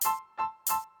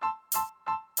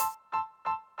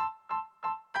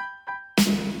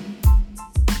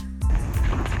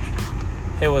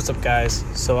Hey, what's up, guys?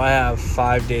 So I have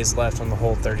 5 days left on the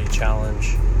Whole30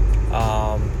 challenge.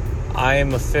 I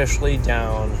am officially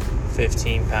down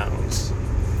 15 pounds.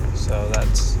 So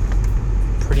that's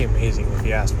pretty amazing if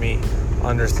you ask me.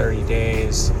 Under 30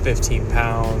 days, 15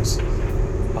 pounds.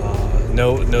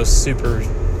 No super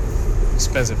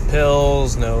expensive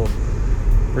pills, no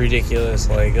ridiculous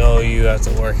you have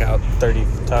to work out 30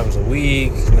 times a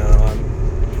week. No,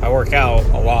 I work out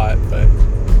a lot, but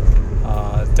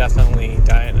definitely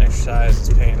diet and exercise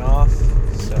is paying off.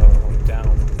 So I'm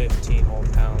down 15 whole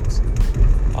pounds.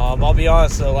 I'll be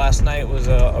honest though, last night was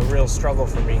a real struggle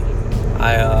for me.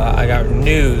 I got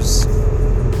news,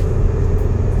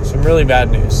 some really bad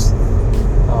news.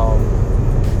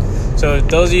 So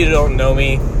those of you who don't know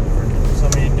me,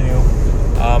 some of you do,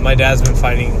 my dad's been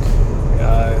fighting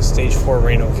stage 4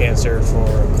 renal cancer for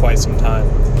quite some time.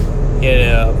 He had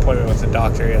an appointment with the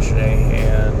doctor yesterday,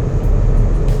 and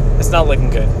it's not looking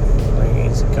good.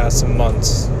 He's got some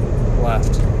months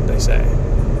left, they say.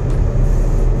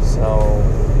 So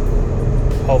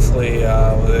hopefully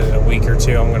within a week or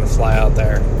two, I'm going to fly out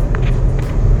there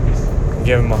and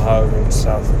give him a hug and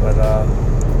stuff. But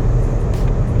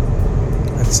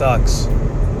it sucks.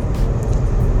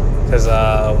 Because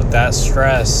with that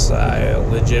stress, I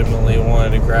legitimately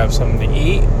wanted to grab something to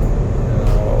eat.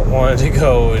 I wanted to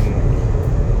go and,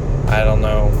 I don't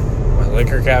know, my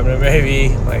liquor cabinet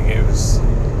maybe.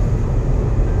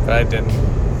 But I didn't.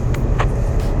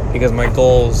 Because my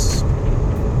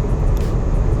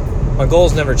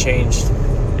goals never changed.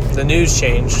 The news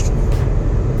changed.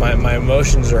 My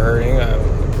emotions are hurting.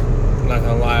 I'm not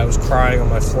gonna lie, I was crying on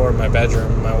my floor in my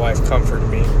bedroom. My wife comforted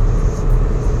me.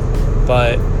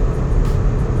 But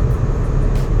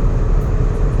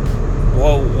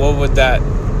what would that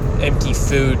empty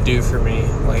food do for me?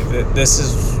 This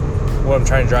is what I'm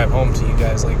trying to drive home to you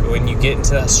guys. When you get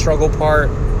into that struggle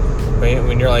part,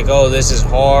 when you're like, oh, this is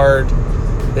hard,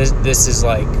 this is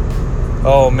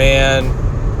oh man,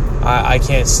 I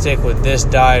can't stick with this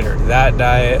diet or that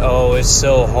diet. Oh, it's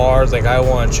so hard. I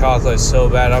want chocolate so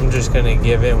bad. I'm just gonna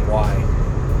give in. Why?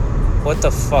 What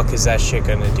the fuck is that shit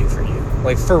gonna do for you?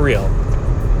 For real.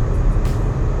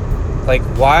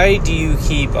 Why do you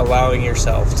keep allowing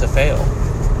yourself to fail?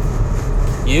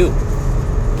 You.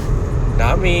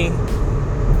 Not me.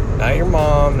 Not your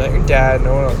mom. Not your dad.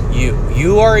 No one else. You.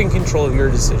 You are in control of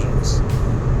your decisions.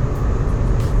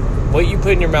 What you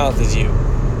put in your mouth is you.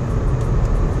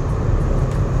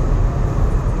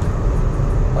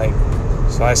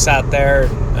 So I sat there,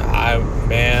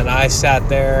 I sat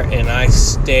there and I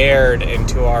stared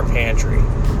into our pantry.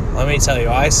 Let me tell you,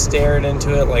 I stared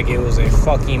into it like it was a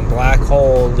fucking black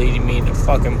hole leading me to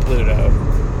fucking Pluto.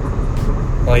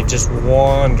 Just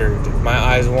wandered. My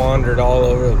eyes wandered all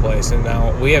over the place. And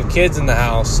now we have kids in the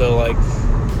house, so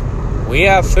we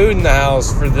have food in the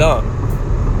house for them.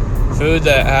 Food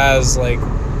that has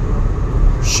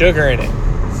sugar in it.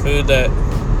 Food that,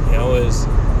 is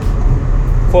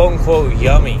quote unquote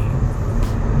yummy.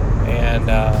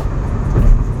 And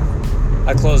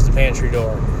I closed the pantry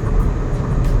door.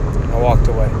 I walked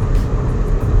away.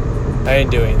 I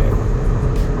didn't do anything.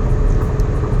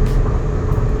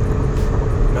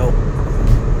 Nope.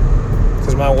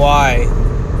 Because my why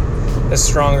is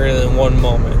stronger than one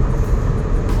moment.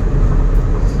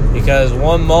 Because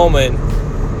one moment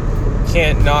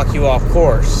can't knock you off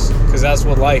course. Because that's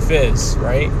what life is,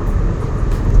 right?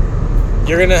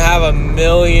 You're going to have a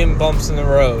million bumps in the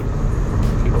road.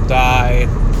 People die.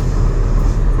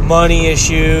 Money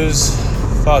issues.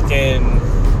 Fucking...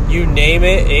 you name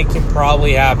it, it can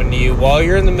probably happen to you while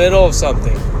you're in the middle of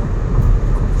something.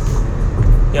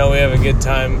 We have a good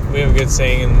time. We have a good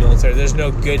saying in the military. There's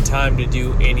no good time to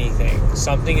do anything.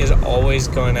 Something is always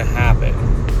going to happen.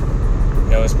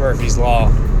 It's Murphy's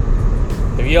Law.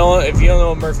 If you don't know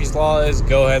what Murphy's Law is,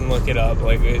 go ahead and look it up.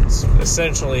 It's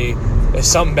essentially, if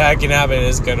something bad can happen,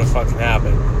 it's going to fucking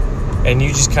happen. And you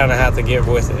just kind of have to get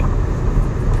with it.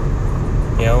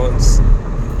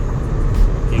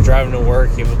 You're driving to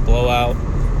work, you have a blowout,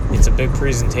 it's a big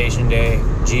presentation day.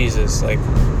 Jesus,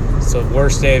 it's the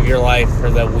worst day of your life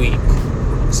for the week.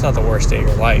 It's not the worst day of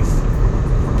your life.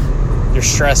 You're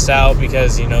stressed out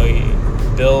because,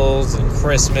 bills and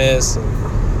Christmas and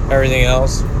everything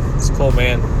else. It's cool,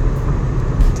 man.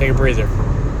 Take a breather.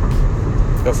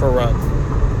 Go for a run.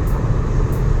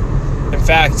 In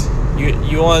fact,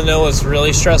 you want to know what's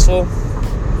really stressful?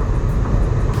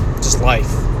 Just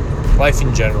life. Life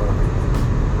in general.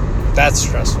 That's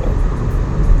stressful.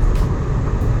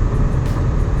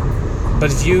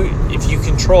 But if you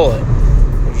control it,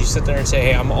 if you sit there and say,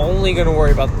 hey, I'm only going to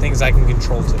worry about the things I can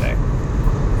control today.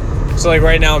 So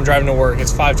right now I'm driving to work.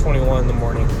 It's 5:21 in the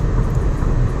morning.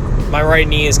 My right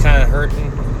knee is kind of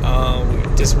hurting.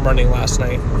 We did some running last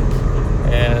night,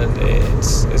 and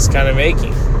it's kind of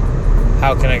aching.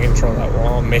 How can I control that?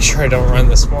 Well, I'll make sure I don't run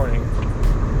this morning.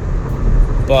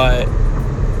 But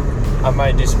I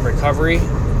might do some recovery,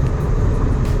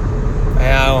 and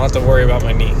I don't have to worry about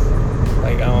my knee.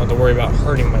 Like, I don't have to worry about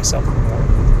hurting myself anymore.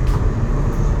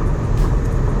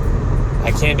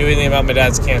 I can't do anything about my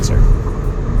dad's cancer.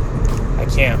 I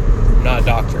can't. I'm not a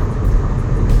doctor.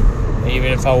 And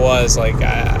even if I was, like,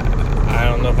 I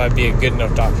don't know if I'd be a good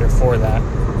enough doctor for that.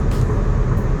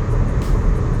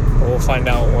 But we'll find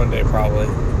out one day, probably.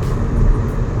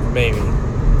 Maybe.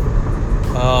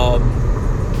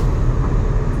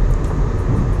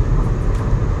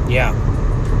 Yeah.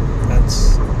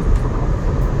 That's...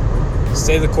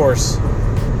 Stay the course.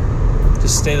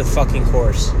 Just stay the fucking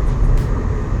course.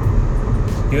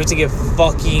 You have to get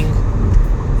fucking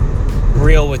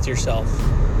real with yourself.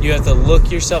 You have to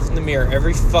look yourself in the mirror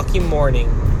every fucking morning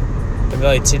and be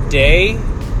like, today,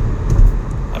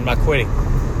 I'm not quitting.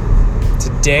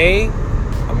 Today,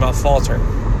 I'm not faltering.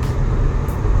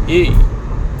 You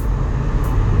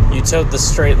tote the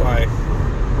straight line.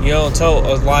 You don't tote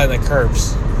a line that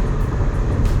curves.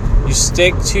 You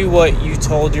stick to what you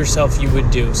told yourself you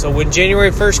would do. So when January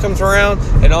 1st comes around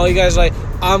and all you guys are like,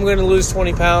 I'm going to lose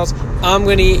 20 pounds, I'm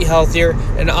going to eat healthier,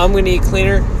 and I'm going to eat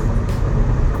cleaner,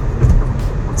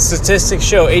 statistics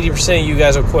show 80% of you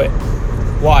guys will quit.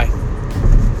 Why?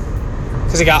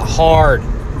 Because it got hard.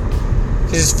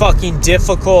 Because it's fucking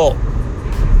difficult.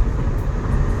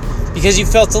 Because you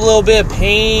felt a little bit of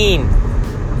pain.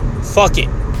 Fuck it.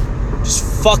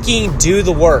 Just fucking do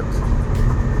the work.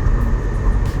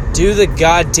 Do the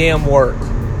goddamn work.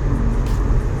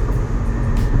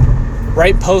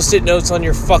 Write post-it notes on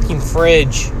your fucking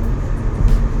fridge.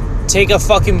 Take a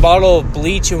fucking bottle of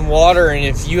bleach and water, and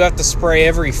if you have to spray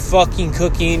every fucking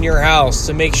cookie in your house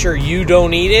to make sure you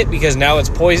don't eat it because now it's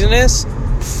poisonous,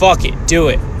 fuck it, do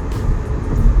it.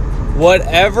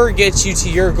 Whatever gets you to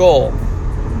your goal,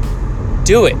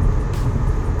 do it.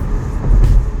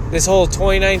 This whole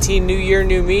 2019 New Year,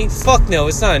 New Me, fuck no,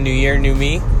 it's not a New Year, New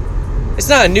Me. It's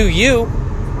not a new you.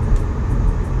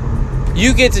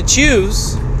 You get to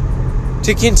choose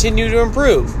to continue to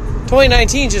improve.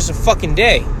 2019 is just a fucking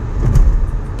day.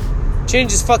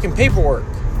 Change this fucking paperwork.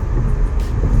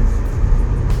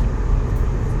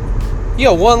 You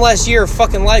got one less year of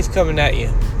fucking life coming at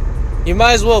you. You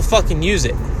might as well fucking use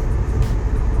it.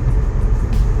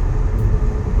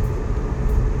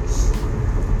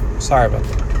 Sorry about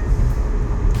that.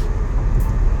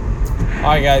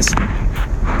 Alright, guys.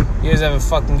 You guys have a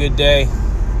fucking good day.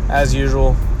 As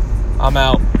usual, I'm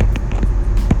out.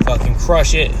 Fucking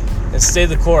crush it and stay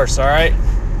the course, alright?